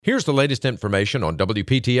Here's the latest information on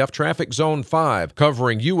WPTF Traffic Zone 5,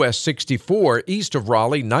 covering US 64 east of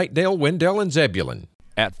Raleigh, Knightdale, Wendell, and Zebulon.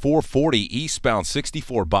 At 440 eastbound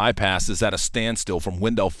 64 bypass is at a standstill from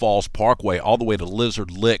Wendell Falls Parkway all the way to Lizard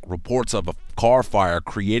Lick. Reports of a car fire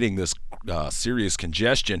creating this serious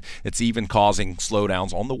congestion. It's even causing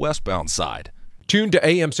slowdowns on the westbound side. Tune to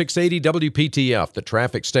AM 680 WPTF, the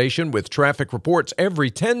traffic station, with traffic reports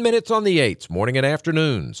every 10 minutes on the 8s, morning and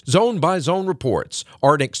afternoons. Zone-by-zone reports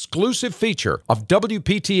are an exclusive feature of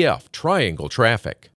WPTF Triangle Traffic.